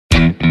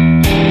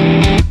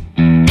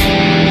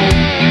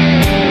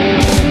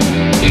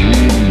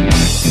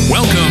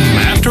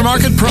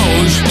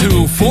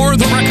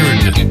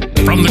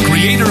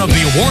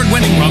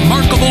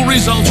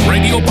Results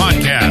Radio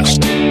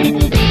podcast.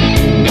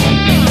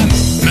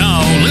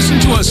 Now listen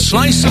to a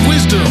slice of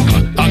wisdom,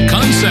 a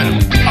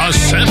concept, a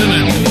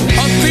sentiment,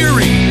 a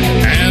theory,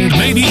 and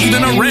maybe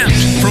even a rant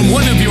from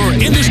one of your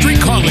industry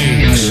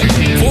colleagues.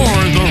 For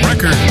the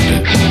record.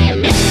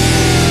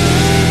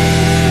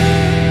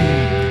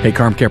 Hey,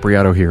 Carm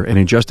Capriato here, and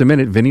in just a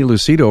minute, Vinny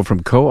Lucido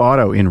from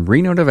Co-Auto in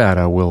Reno,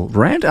 Nevada will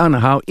rant on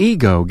how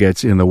ego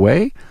gets in the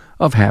way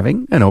of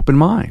having an open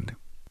mind.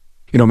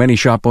 You know, many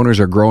shop owners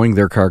are growing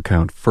their car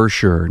count, for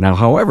sure. Now,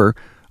 however,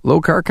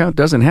 low car count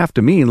doesn't have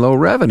to mean low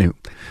revenue.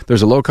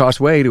 There's a low-cost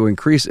way to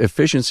increase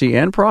efficiency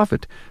and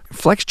profit.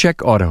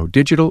 FlexCheck Auto,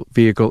 digital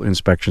vehicle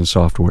inspection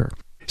software.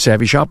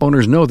 Savvy shop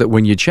owners know that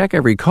when you check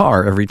every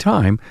car every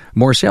time,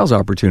 more sales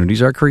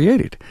opportunities are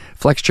created.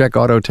 FlexCheck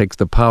Auto takes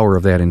the power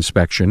of that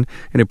inspection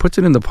and it puts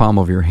it in the palm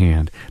of your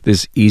hand.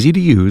 This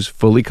easy-to-use,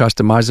 fully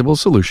customizable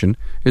solution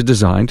is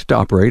designed to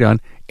operate on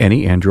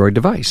any Android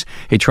device.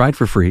 Hey, try it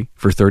for free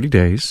for 30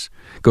 days.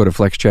 Go to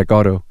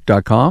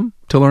flexcheckauto.com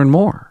to learn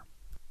more.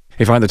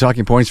 Hey, find the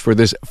talking points for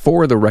this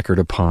For the Record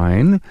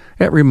Opine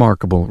at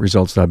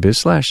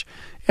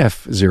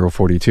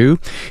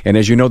remarkableresults.biz/F042. And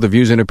as you know, the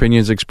views and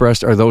opinions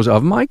expressed are those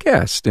of my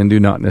guest and do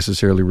not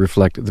necessarily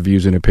reflect the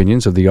views and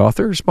opinions of the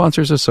author,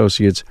 sponsors,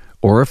 associates,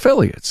 or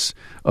affiliates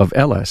of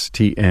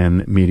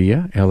LSTN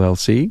Media,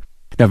 LLC.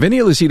 Now, Vinny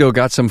Lucido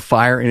got some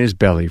fire in his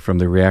belly from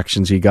the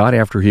reactions he got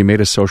after he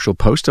made a social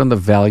post on the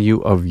value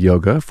of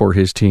yoga for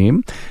his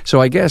team. So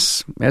I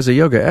guess, as a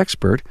yoga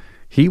expert,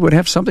 he would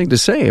have something to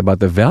say about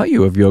the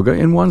value of yoga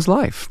in one's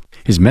life.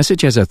 His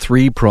message has a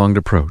three-pronged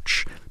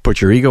approach. Put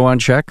your ego on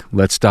check,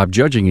 let's stop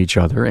judging each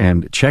other,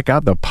 and check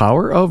out the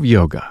power of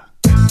yoga.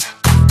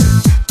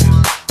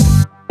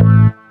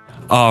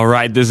 All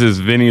right, this is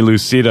Vinny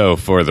Lucido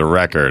for the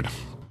record.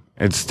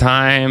 It's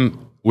time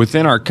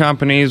within our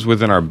companies,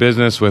 within our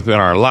business, within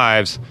our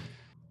lives,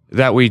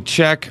 that we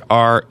check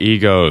our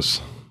egos.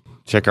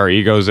 Check our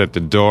egos at the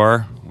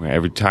door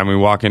every time we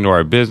walk into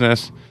our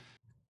business.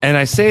 And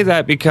I say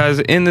that because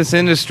in this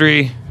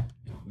industry,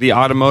 the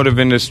automotive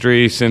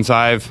industry, since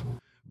I've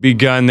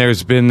begun,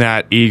 there's been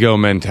that ego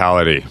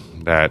mentality,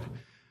 that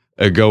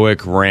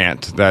egoic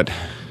rant, that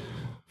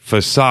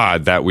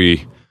facade that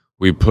we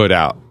put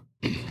out.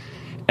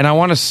 And I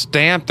want to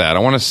stamp that. I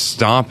want to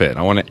stomp it.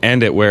 I want to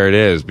end it where it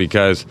is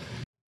because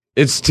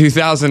it's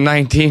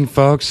 2019,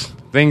 folks.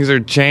 Things are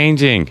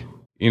changing.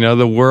 You know,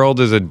 the world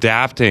is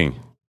adapting.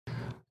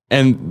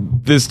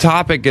 And this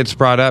topic gets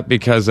brought up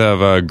because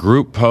of a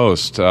group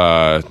post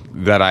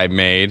that I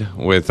made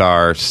with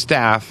our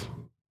staff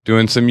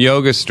doing some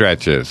yoga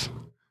stretches.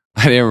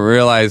 I didn't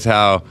realize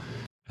how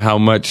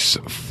much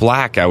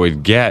flack I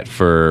would get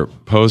for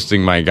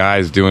posting my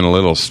guys doing a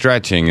little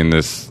stretching in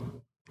this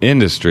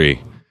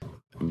industry.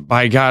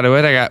 By God,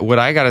 what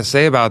I got to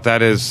say about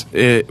that is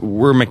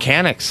we're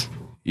mechanics.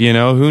 You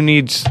know, who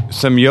needs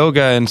some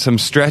yoga and some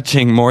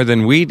stretching more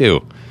than we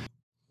do?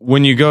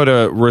 When you go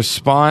to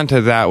respond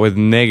to that with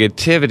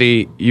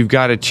negativity, you've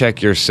got to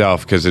check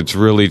yourself because it's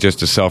really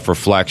just a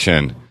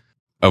self-reflection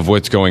of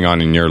what's going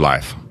on in your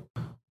life.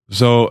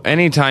 So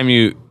anytime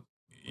you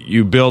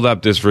build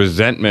up this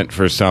resentment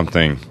for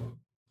something,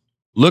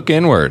 look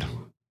inward.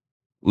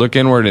 Look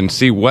inward and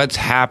see what's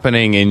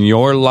happening in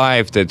your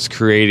life that's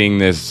creating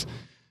this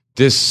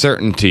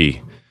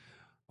discertainty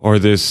or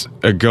this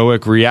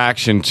egoic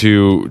reaction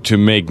to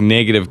make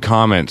negative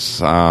comments.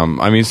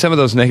 I mean, some of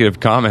those negative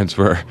comments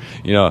were,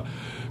 you know,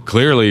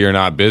 clearly you're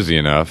not busy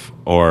enough,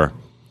 or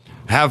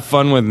have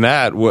fun with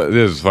that.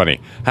 This is funny.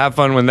 Have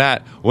fun with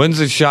that. When's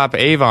the Shop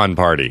Avon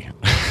party?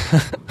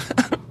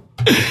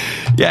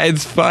 Yeah,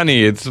 it's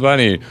funny. It's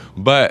funny.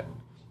 But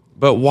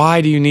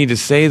why do you need to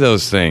say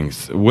those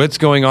things? What's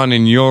going on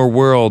in your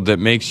world that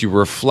makes you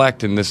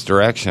reflect in this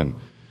direction?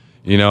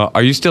 You know,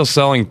 are you still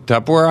selling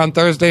Tupperware on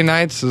Thursday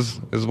nights is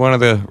one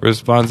of the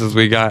responses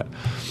we got.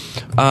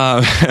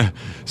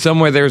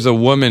 Somewhere there's a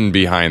woman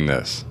behind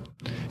this.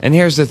 And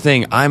here's the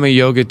thing. I'm a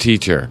yoga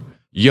teacher.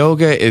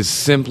 Yoga is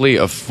simply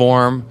a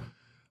form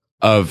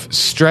of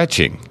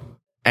stretching.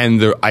 And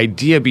the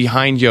idea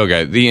behind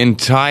yoga, the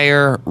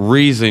entire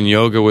reason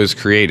yoga was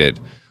created,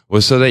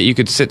 was so that you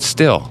could sit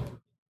still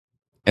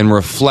and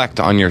reflect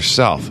on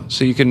yourself,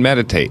 so you can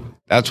meditate.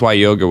 That's why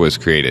yoga was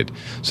created.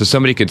 So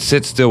somebody could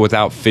sit still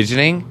without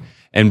fidgeting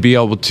and be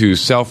able to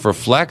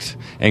self-reflect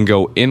and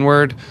go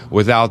inward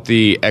without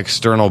the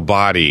external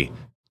body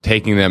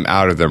taking them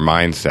out of their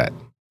mindset.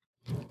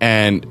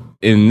 And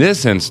in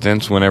this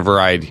instance, whenever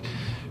I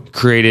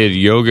created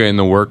yoga in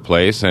the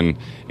workplace, and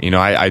you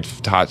know, I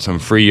taught some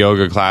free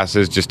yoga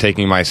classes, just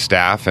taking my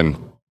staff and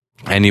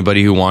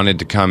anybody who wanted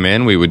to come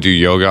in, we would do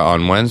yoga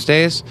on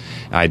Wednesdays.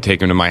 I'd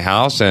take them to my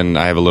house, and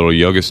I have a little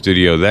yoga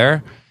studio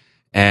there.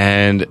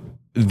 And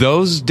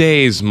those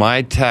days,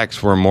 my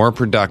techs were more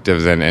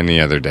productive than any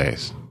other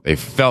days. They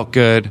felt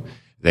good.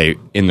 They,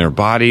 in their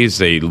bodies,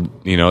 they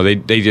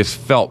just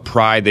felt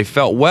pride. They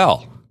felt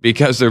well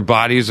because their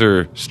bodies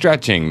are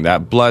stretching.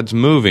 That blood's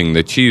moving.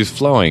 The chi's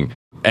flowing.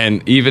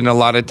 And even a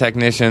lot of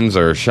technicians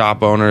or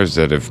shop owners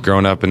that have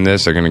grown up in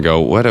this are going to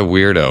go, what a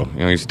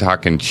weirdo. He's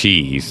talking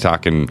chi, he's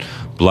talking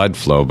blood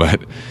flow,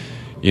 but,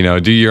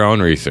 do your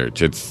own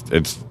research. It's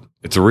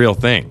a real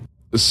thing.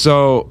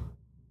 So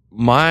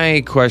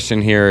my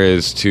question here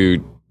is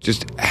to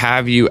just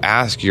have you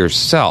ask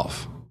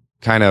yourself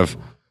kind of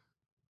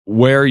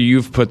where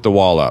you've put the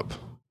wall up.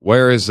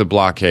 Where is the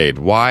blockade?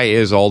 Why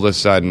is all of a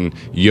sudden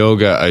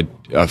yoga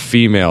a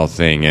female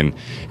thing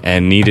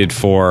and needed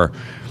for,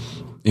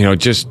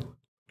 just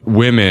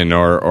women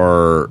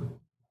or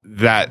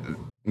that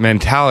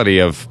mentality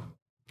of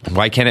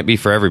why can't it be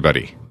for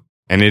everybody?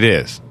 And it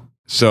is.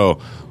 So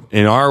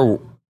in our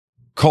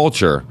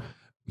culture,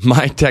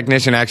 my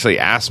technician actually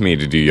asked me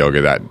to do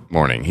yoga that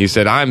morning. He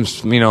said,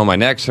 my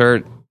neck's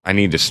hurt. I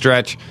need to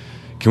stretch.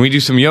 Can we do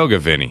some yoga,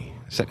 Vinny?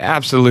 I said,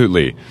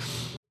 absolutely.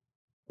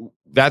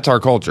 That's our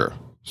culture.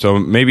 So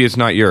maybe it's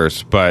not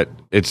yours, but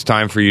it's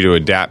time for you to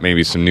adapt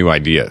maybe some new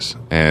ideas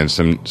and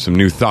some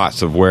new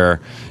thoughts of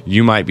where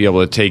you might be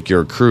able to take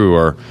your crew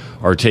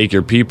or take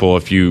your people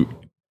if you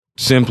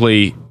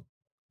simply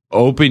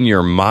open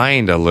your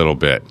mind a little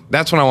bit.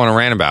 That's what I want to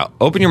rant about.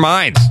 Open your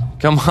minds.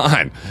 Come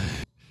on.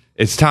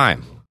 It's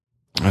time.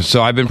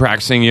 So I've been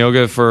practicing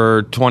yoga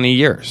for 20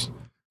 years.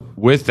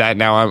 With that,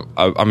 now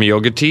I'm a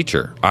yoga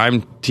teacher.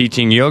 I'm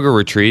teaching yoga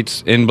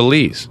retreats in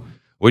Belize.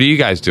 What are you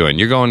guys doing?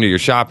 You're going to your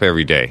shop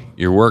every day.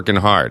 You're working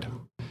hard.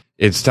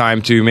 It's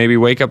time to maybe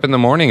wake up in the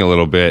morning a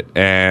little bit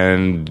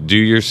and do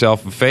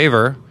yourself a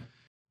favor.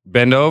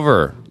 Bend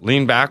over,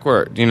 lean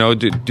backward,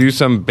 do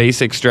some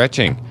basic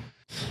stretching.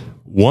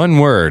 One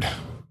word,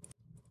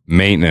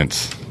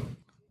 maintenance.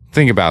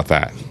 Think about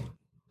that.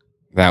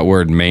 That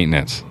word,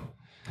 maintenance.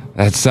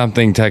 That's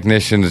something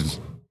technicians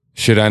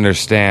should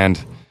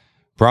understand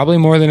probably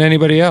more than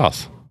anybody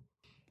else.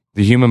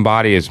 The human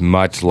body is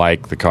much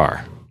like the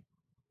car.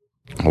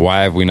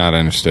 Why have we not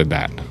understood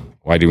that?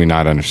 Why do we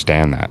not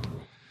understand that?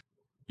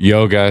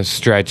 Yoga,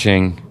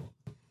 stretching,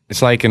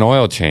 it's like an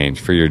oil change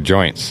for your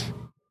joints.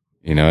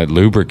 It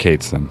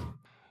lubricates them.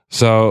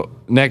 So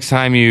next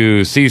time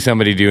you see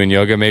somebody doing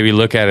yoga, maybe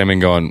look at them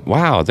and going,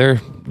 wow, they're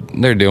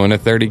doing a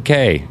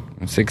 30K,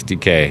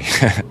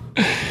 60K.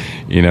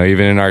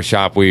 Even in our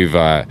shop, we've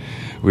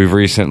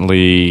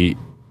recently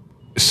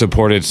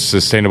supported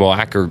sustainable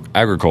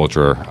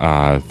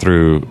agriculture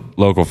through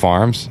local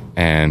farms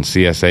and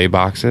CSA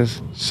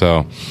boxes.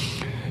 So,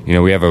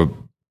 we have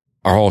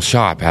our whole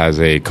shop has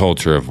a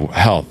culture of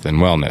health and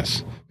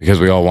wellness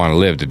because we all want to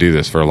live to do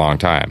this for a long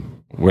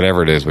time,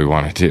 whatever it is we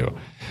want to do.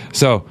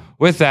 So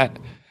with that,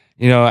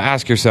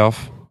 ask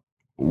yourself,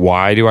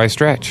 why do I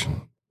stretch?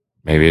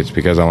 Maybe it's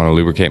because I want to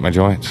lubricate my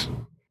joints.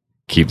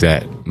 Keep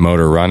that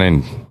motor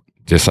running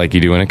just like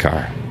you do in a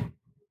car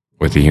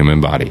with the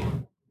human body.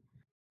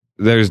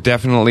 There's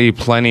definitely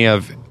plenty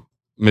of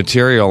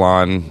material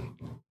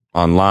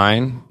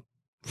online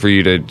for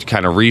you to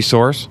kind of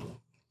resource.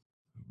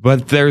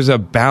 But there's a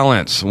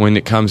balance when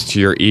it comes to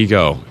your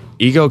ego.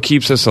 Ego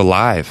keeps us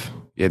alive.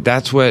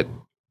 That's what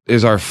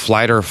is our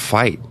flight or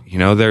fight.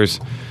 There's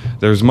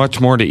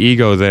much more to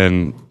ego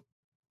than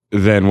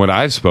what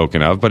I've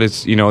spoken of, but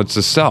it's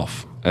the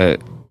self,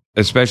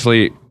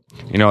 especially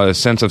a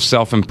sense of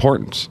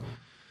self-importance.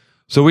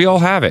 So we all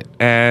have it,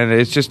 and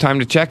it's just time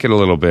to check it a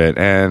little bit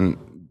and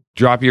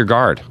drop your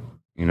guard.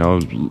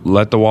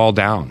 Let the wall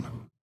down.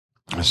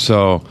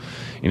 So,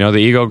 the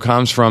ego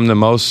comes from the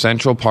most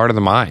central part of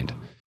the mind.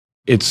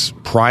 It's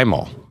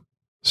primal.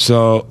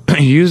 So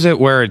use it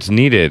where it's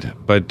needed,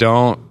 but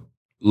don't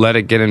let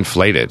it get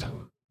inflated.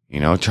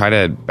 Try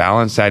to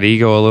balance that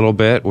ego a little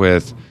bit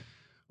with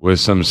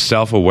some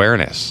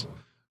self-awareness.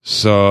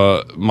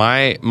 So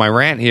my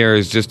rant here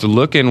is just to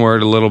look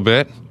inward a little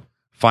bit,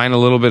 find a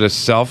little bit of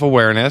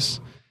self-awareness,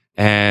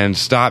 and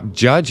stop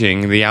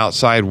judging the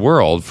outside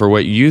world for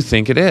what you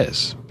think it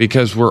is.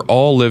 Because we're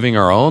all living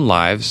our own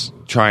lives,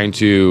 trying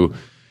to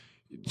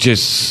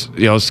just,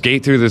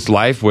 skate through this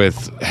life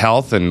with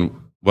health and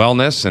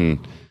wellness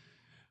and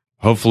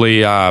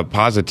hopefully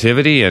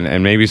positivity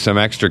and maybe some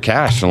extra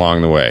cash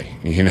along the way,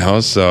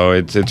 So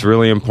it's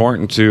really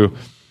important to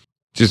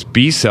just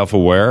be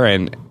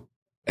self-aware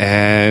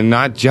and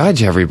not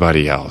judge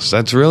everybody else.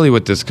 That's really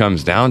what this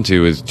comes down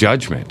to, is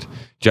judgment.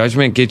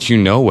 Judgment gets you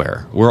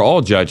nowhere. We're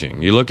all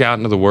judging. You look out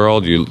into the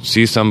world, you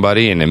see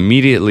somebody, and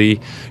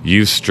immediately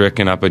you've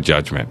stricken up a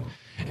judgment.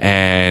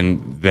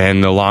 And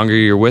then the longer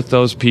you're with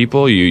those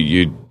people,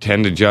 you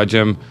tend to judge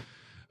them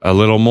a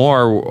little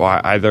more,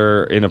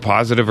 either in a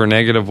positive or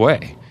negative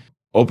way.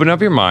 Open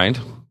up your mind,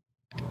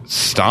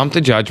 stomp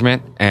the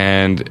judgment,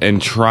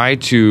 and try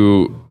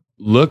to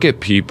look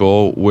at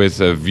people with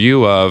a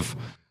view of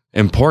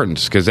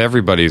importance, because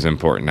everybody's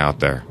important out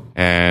there.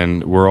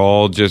 And we're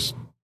all just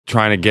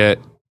trying to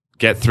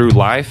get through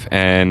life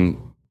and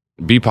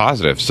be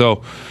positive.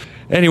 So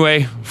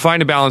anyway,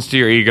 find a balance to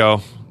your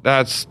ego.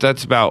 That's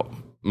about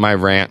my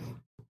rant.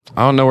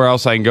 I don't know where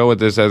else I can go with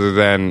this other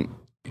than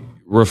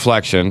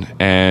reflection.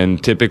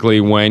 And typically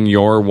when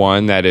you're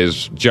one that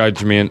is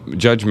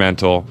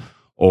judgmental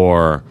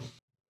or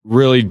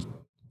really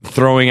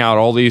throwing out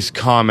all these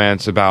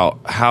comments about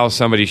how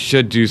somebody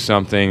should do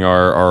something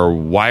or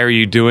why are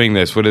you doing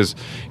this? What is,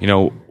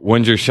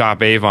 when's your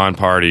Shop Avon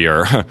party?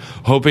 Or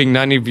hoping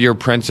none of your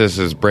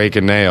princesses break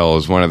a nail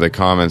is one of the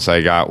comments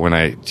I got when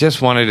I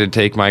just wanted to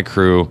take my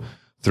crew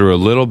through a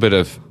little bit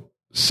of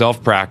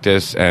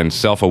self-practice and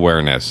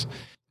self-awareness.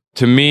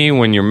 To me,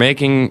 when you're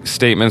making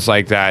statements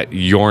like that,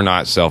 you're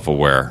not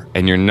self-aware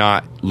and you're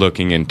not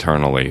looking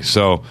internally.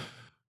 So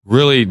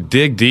really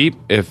dig deep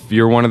if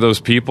you're one of those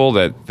people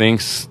that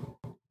thinks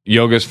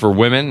yoga's for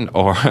women,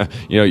 or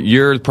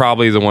you're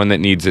probably the one that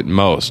needs it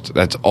most.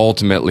 That's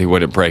ultimately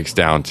what it breaks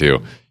down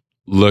to.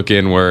 Look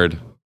inward,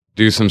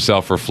 do some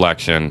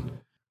self-reflection,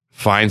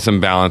 find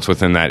some balance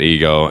within that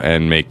ego,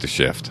 and make the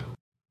shift.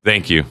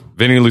 Thank you.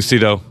 Vinny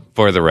Lucido,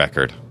 For the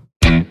Record.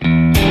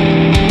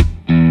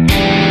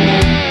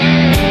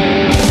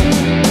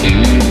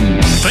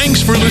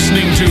 Thanks for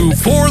listening to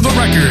For the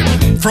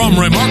Record from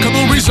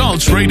Remarkable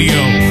Results Radio.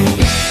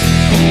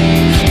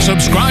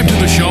 Subscribe to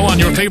the show on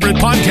your favorite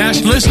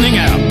podcast listening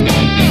app.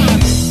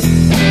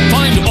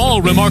 Find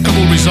all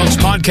Remarkable Results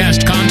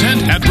podcast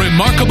content at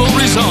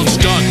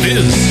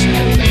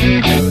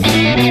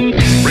remarkableresults.biz.